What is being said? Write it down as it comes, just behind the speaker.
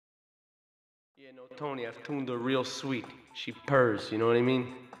Yeah, no, Toni, I've tuned her real sweet. She purrs, you know what I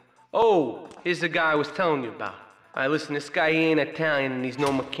mean? Oh, here's the guy I was telling you about. All right, listen, this guy, he ain't Italian and he's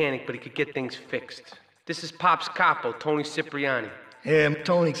no mechanic, but he could get things fixed. This is Pop's capo, Toni Cipriani. Yeah, I'm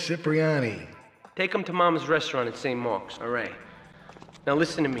Toni Cipriani. Take him to Mama's restaurant at St. Mark's, all right? Now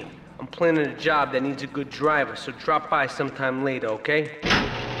listen to me. I'm planning a job that needs a good driver, so drop by sometime later, okay?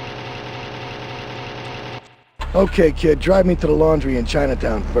 Okay, kid, drive me to the laundry in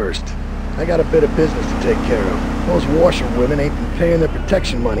Chinatown first. I got a bit of business to take care of. Those washerwomen ain't been paying their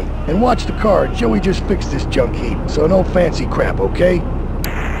protection money. And watch the car, Joey just fixed this junk heap, so no fancy crap, okay?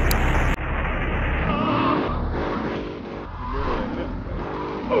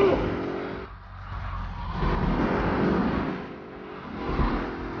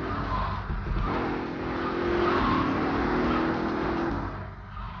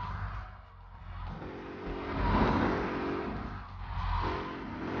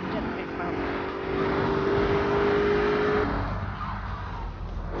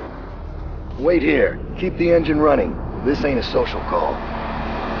 Wait here. Keep the engine running. This ain't a social call.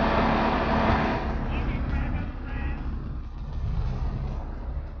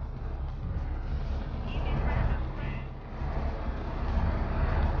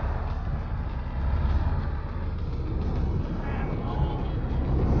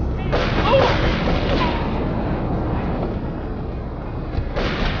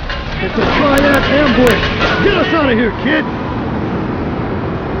 It's a triad ambush! Get us out of here, kid!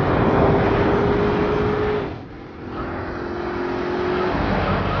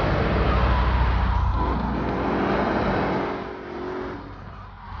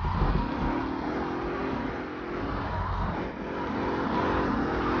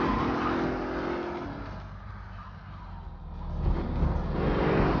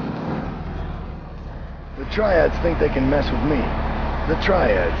 The Triads think they can mess with me. The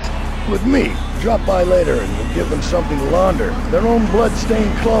Triads. With me. Drop by later and we'll give them something to launder. Their own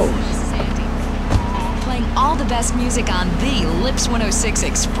blood-stained clothes. Sandy. Playing all the best music on the Lips 106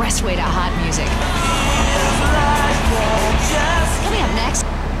 Expressway to Hot Music. Coming up next.